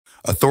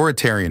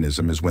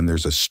Authoritarianism is when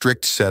there's a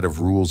strict set of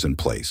rules in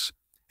place,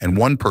 and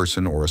one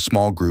person or a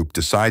small group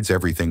decides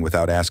everything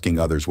without asking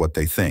others what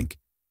they think.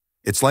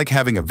 It's like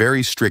having a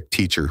very strict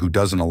teacher who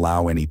doesn't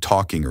allow any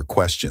talking or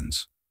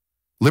questions.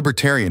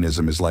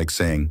 Libertarianism is like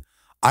saying,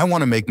 I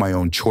want to make my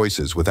own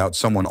choices without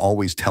someone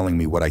always telling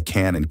me what I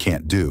can and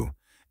can't do,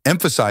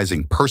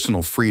 emphasizing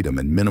personal freedom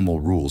and minimal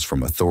rules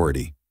from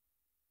authority.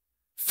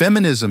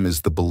 Feminism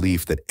is the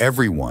belief that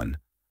everyone,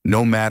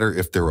 no matter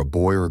if they're a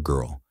boy or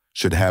girl,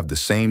 should have the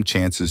same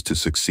chances to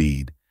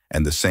succeed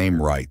and the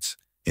same rights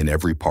in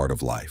every part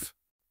of life.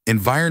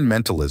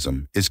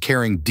 Environmentalism is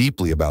caring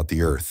deeply about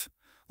the earth,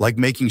 like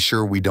making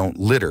sure we don't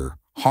litter,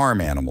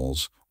 harm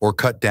animals, or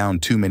cut down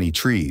too many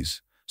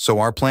trees, so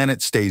our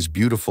planet stays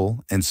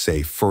beautiful and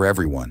safe for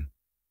everyone.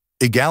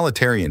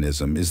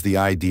 Egalitarianism is the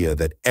idea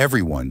that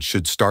everyone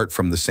should start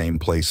from the same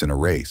place in a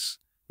race,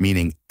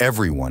 meaning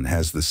everyone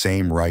has the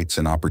same rights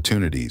and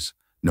opportunities,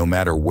 no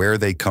matter where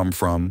they come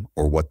from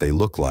or what they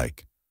look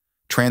like.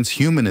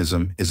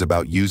 Transhumanism is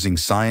about using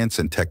science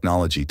and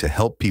technology to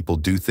help people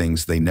do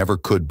things they never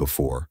could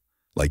before,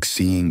 like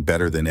seeing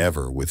better than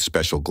ever with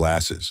special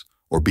glasses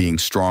or being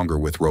stronger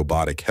with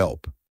robotic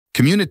help.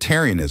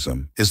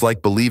 Communitarianism is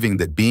like believing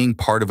that being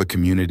part of a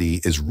community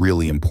is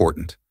really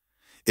important.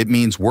 It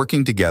means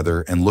working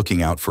together and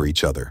looking out for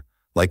each other,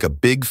 like a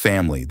big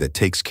family that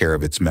takes care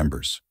of its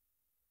members.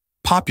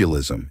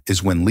 Populism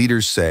is when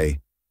leaders say,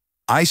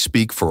 I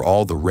speak for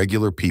all the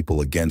regular people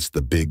against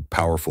the big,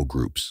 powerful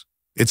groups.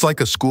 It's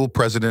like a school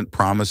president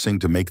promising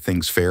to make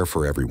things fair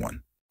for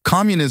everyone.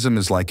 Communism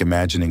is like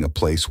imagining a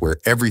place where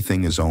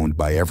everything is owned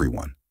by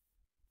everyone.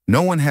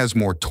 No one has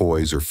more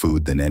toys or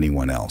food than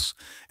anyone else,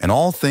 and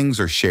all things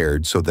are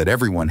shared so that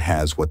everyone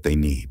has what they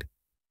need.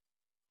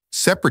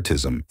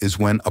 Separatism is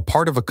when a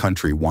part of a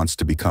country wants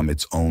to become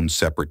its own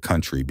separate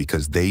country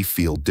because they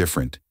feel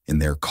different in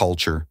their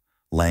culture,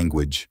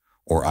 language,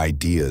 or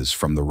ideas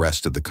from the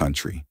rest of the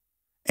country.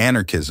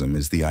 Anarchism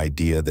is the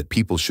idea that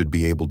people should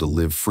be able to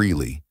live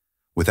freely,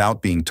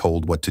 without being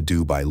told what to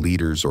do by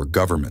leaders or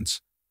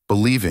governments,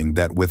 believing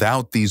that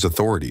without these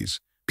authorities,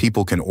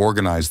 people can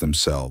organize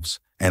themselves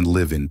and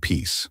live in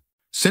peace.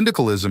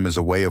 Syndicalism is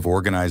a way of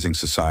organizing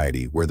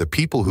society where the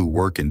people who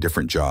work in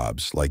different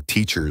jobs, like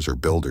teachers or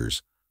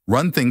builders,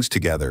 run things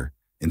together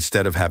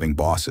instead of having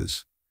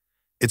bosses.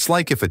 It's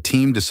like if a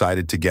team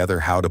decided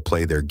together how to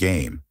play their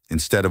game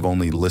instead of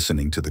only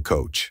listening to the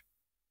coach.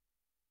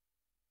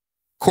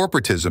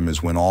 Corporatism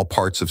is when all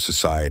parts of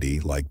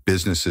society, like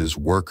businesses,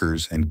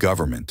 workers, and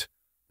government,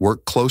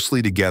 work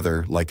closely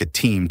together like a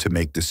team to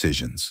make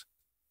decisions.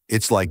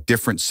 It's like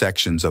different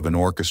sections of an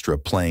orchestra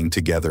playing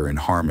together in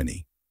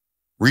harmony.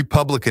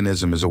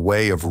 Republicanism is a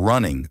way of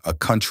running a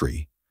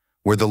country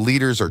where the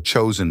leaders are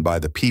chosen by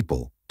the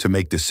people to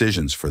make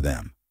decisions for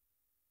them.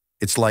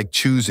 It's like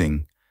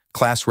choosing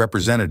class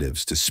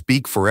representatives to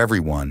speak for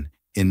everyone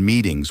in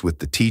meetings with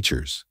the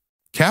teachers.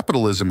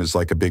 Capitalism is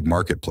like a big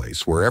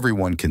marketplace where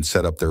everyone can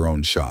set up their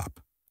own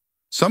shop.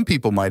 Some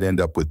people might end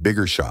up with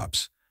bigger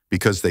shops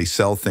because they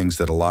sell things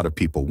that a lot of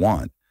people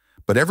want,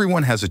 but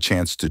everyone has a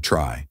chance to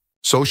try.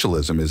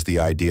 Socialism is the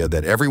idea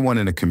that everyone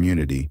in a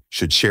community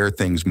should share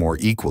things more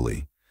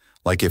equally,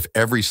 like if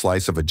every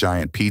slice of a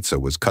giant pizza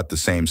was cut the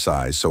same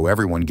size so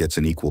everyone gets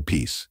an equal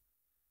piece.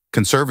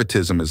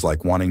 Conservatism is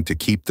like wanting to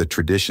keep the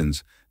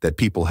traditions that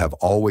people have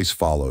always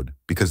followed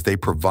because they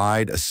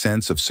provide a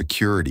sense of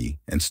security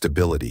and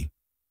stability.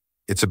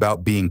 It's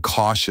about being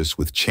cautious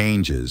with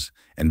changes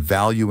and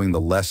valuing the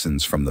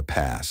lessons from the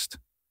past.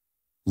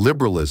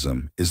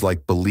 Liberalism is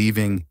like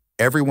believing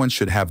everyone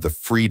should have the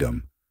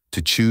freedom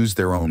to choose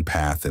their own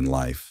path in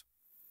life.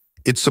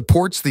 It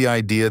supports the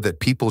idea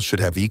that people should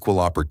have equal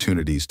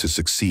opportunities to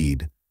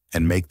succeed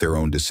and make their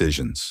own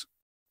decisions.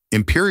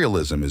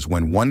 Imperialism is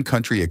when one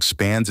country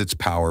expands its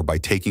power by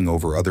taking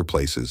over other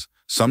places,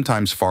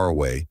 sometimes far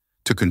away,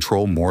 to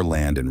control more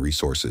land and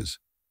resources.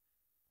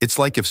 It's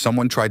like if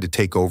someone tried to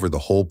take over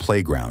the whole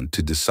playground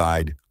to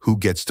decide who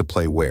gets to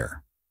play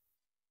where.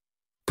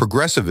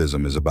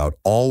 Progressivism is about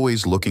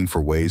always looking for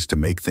ways to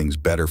make things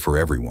better for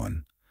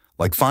everyone,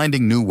 like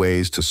finding new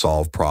ways to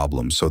solve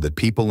problems so that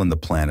people on the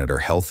planet are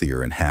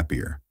healthier and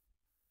happier.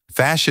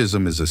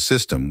 Fascism is a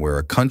system where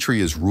a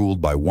country is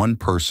ruled by one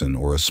person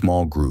or a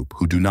small group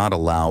who do not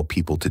allow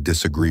people to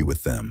disagree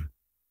with them.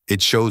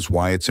 It shows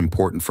why it's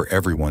important for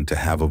everyone to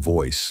have a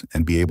voice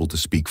and be able to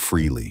speak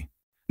freely.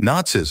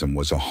 Nazism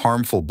was a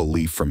harmful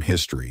belief from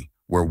history,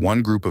 where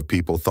one group of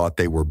people thought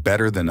they were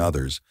better than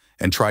others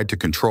and tried to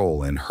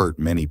control and hurt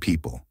many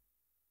people.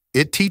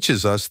 It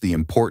teaches us the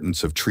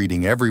importance of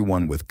treating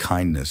everyone with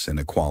kindness and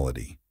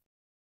equality.